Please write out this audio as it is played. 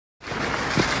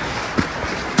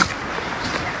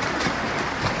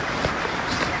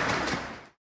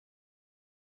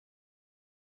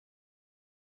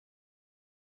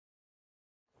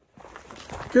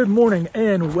Good morning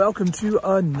and welcome to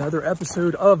another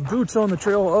episode of Boots on the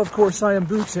Trail. Of course, I am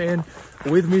Boots, and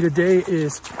with me today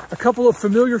is a couple of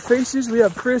familiar faces. We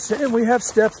have Chris and we have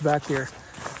Steps back there.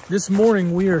 This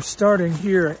morning we are starting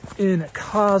here in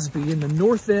Cosby in the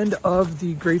north end of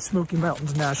the Great Smoky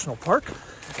Mountains National Park,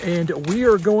 and we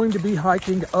are going to be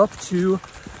hiking up to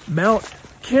Mt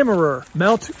Cammerer,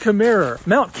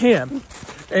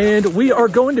 and we are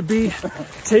going to be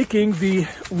taking the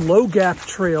low gap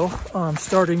trail,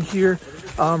 starting here,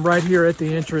 right here at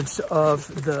the entrance of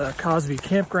the Cosby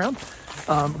Campground.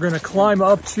 We're going to climb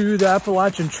up to the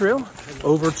Appalachian Trail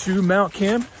over to Mt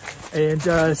Cam and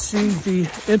see the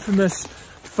infamous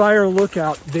fire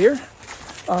lookout there.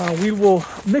 We will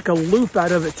make a loop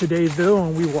out of it today though,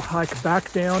 and we will hike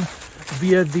back down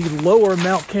via the lower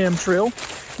Mt Cam Trail,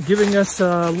 giving us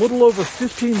a little over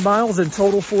 15 miles in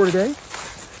total for today.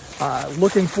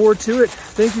 Looking forward to it.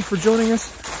 Thank you for joining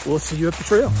us. We'll see you up the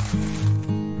trail.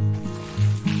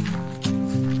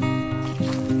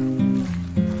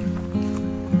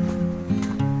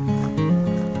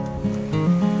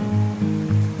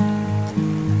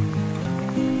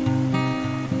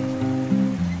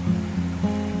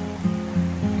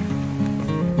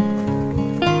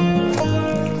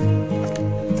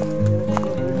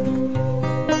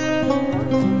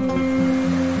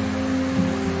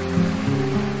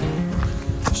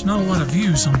 Not a lot of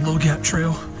views on Low Gap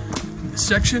Trail in this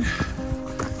section.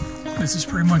 This is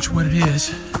pretty much what it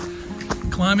is.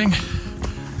 Climbing,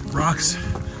 rocks,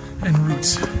 and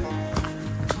roots.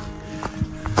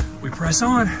 We press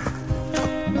on.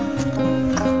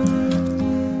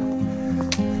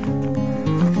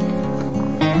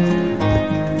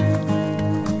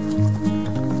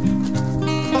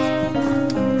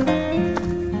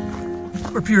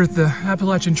 We're up here at the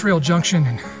Appalachian Trail Junction,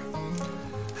 and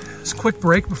it's a quick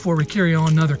break before we carry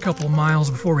on another couple of miles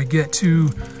before we get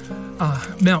to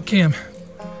Mt Cam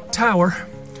Tower.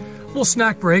 A little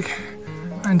snack break.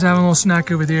 I'm having a little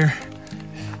snack over there.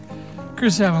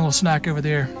 Chris is having a little snack over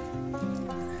there.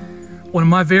 One of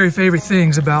my very favorite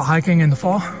things about hiking in the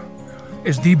fall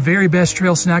is the very best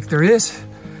trail snack there is,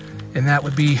 and that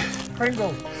would be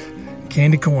Pringles.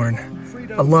 Candy corn.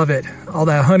 Fritos. I love it. All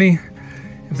that honey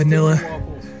and vanilla.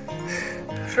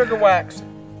 Sugar wax.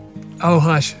 Oh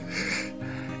hush,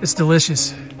 it's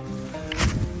delicious.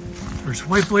 First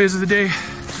wayplays of the day,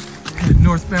 headed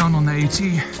northbound on the AT.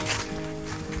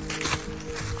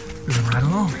 Moving right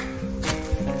along.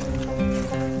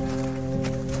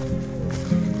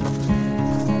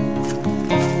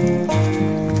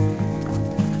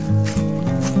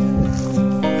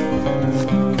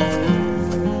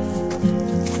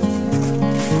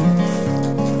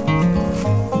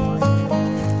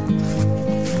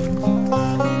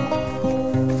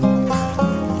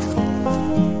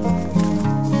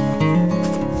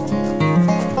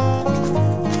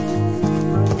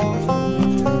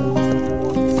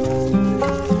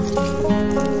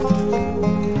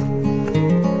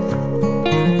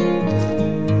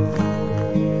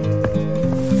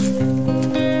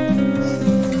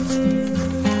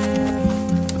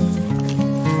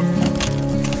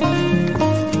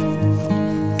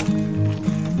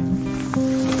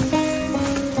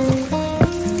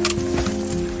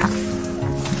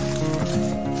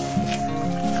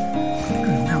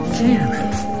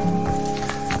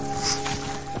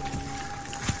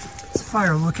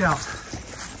 Fire lookout,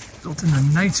 built in the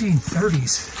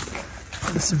 1930s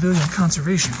by the Civilian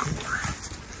Conservation Corps.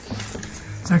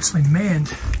 It's actually manned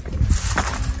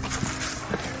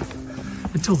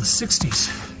until the 60s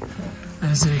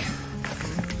as a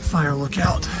fire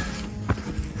lookout.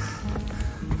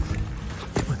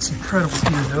 What's incredible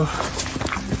here though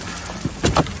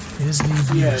is the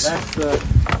views. Yeah,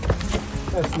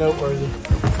 that's noteworthy.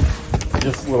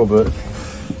 Just a little bit.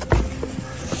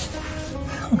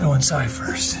 We'll go inside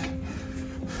first.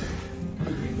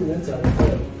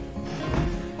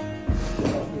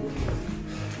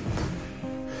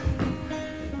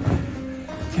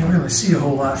 Can't really see a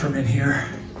whole lot from in here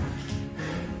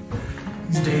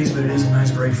these days, but it is a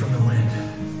nice break from the wind.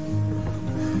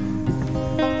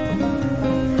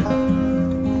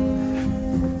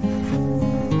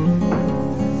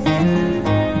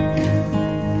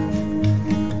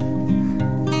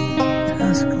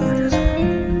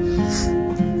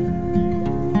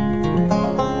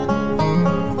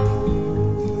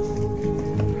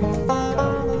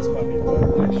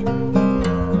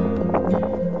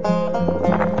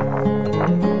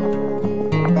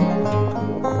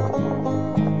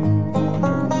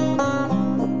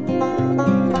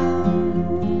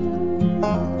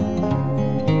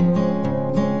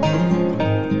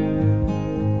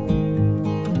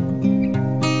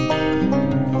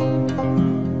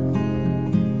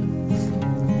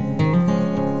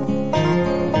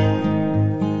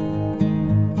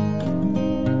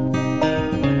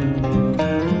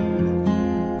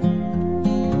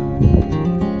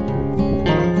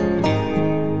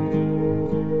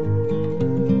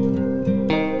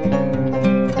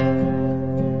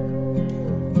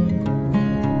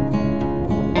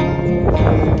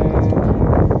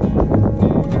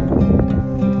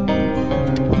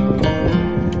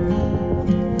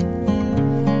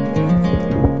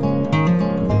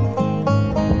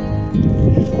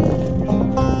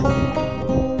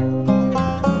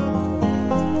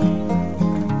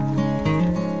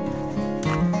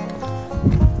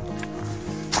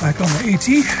 AT.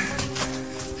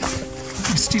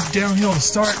 Steep downhill to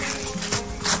start.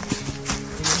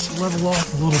 Just level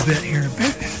off a little bit here in a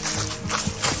bit.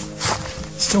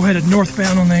 Still headed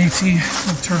northbound on the AT.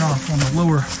 We'll turn off on the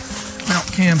lower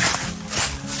Mt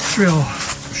Cammerer Trail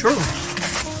shortly.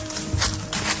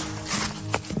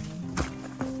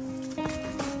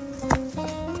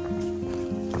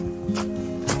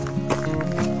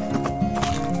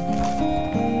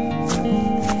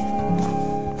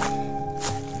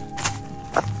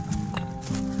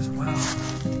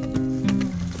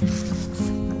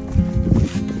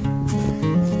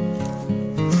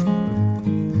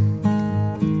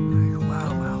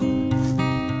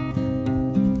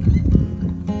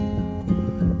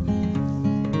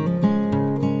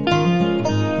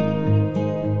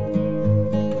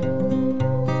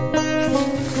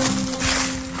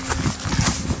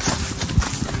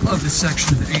 Love this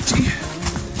section of the AT.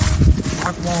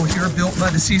 Rock wall here built by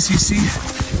the CCC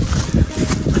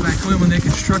back when they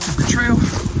constructed the trail.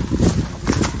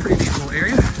 Pretty neat little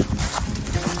area.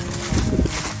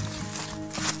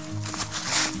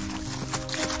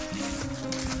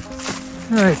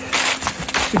 All right,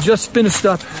 we just finished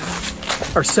up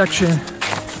our section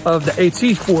of the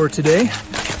AT for today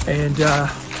and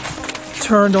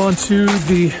turned onto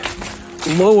the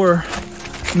lower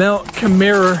Mt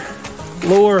Cammerer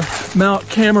Lower Mt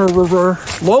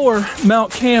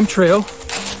Cammerer Trail.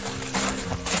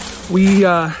 We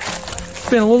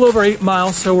spent a little over 8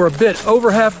 miles, so we're a bit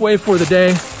over halfway for the day.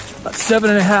 About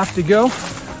 7.5 to go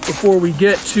before we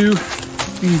get to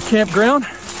the campground.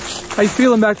 How you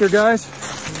feeling back there, guys?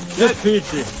 Good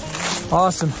peachy.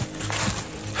 Awesome.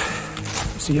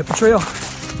 See you up the trail.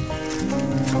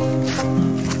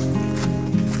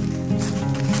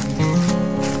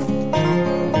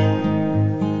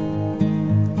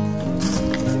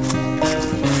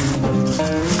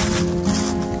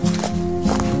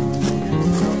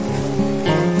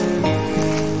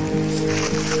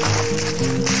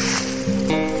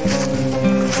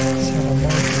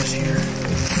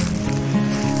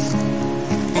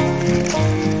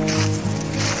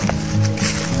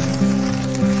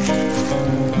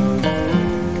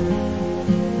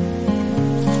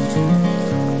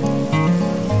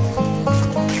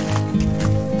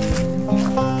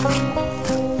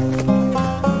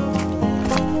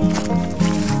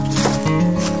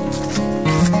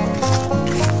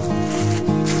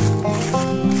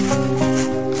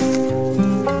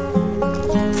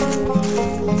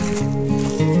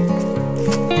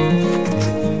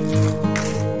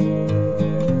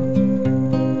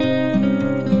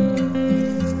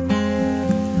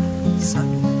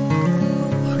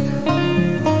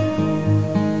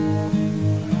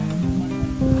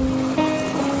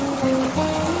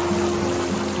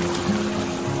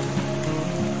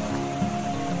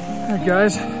 Alright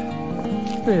guys,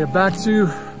 okay, back to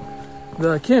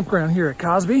the campground here at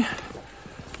Cosby.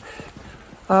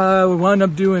 We wound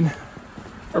up doing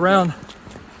around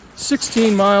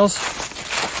 16 miles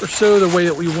or so the way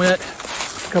that we went.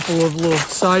 A couple of little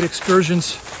side excursions,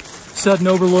 sudden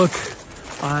overlook,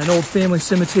 an old family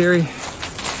cemetery.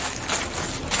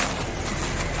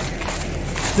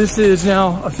 This is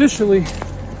now officially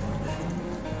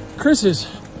Chris's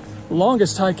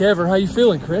longest hike ever. How you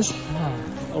feeling, Chris?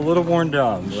 A little worn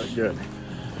down, but good.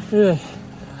 Yeah.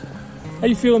 How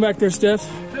you feeling back there, Steph?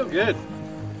 Feel good.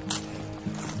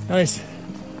 Nice.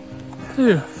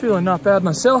 Phew, feeling not bad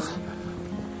myself.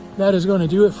 That is going to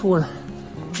do it for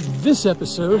this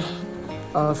episode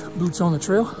of Boots on the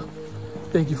Trail.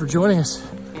 Thank you for joining us.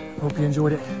 Hope you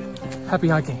enjoyed it. Happy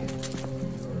hiking.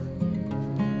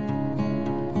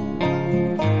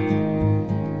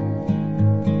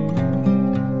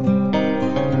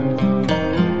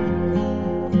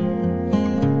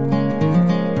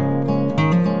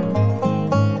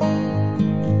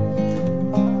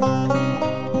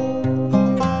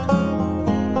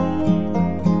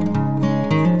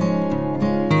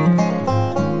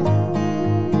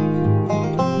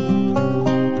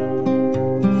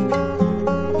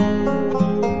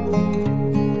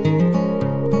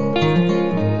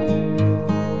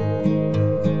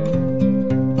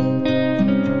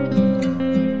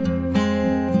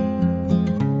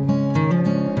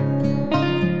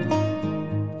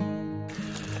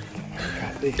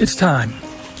 It's time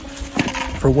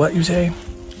for what you say,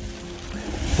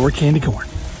 for candy corn.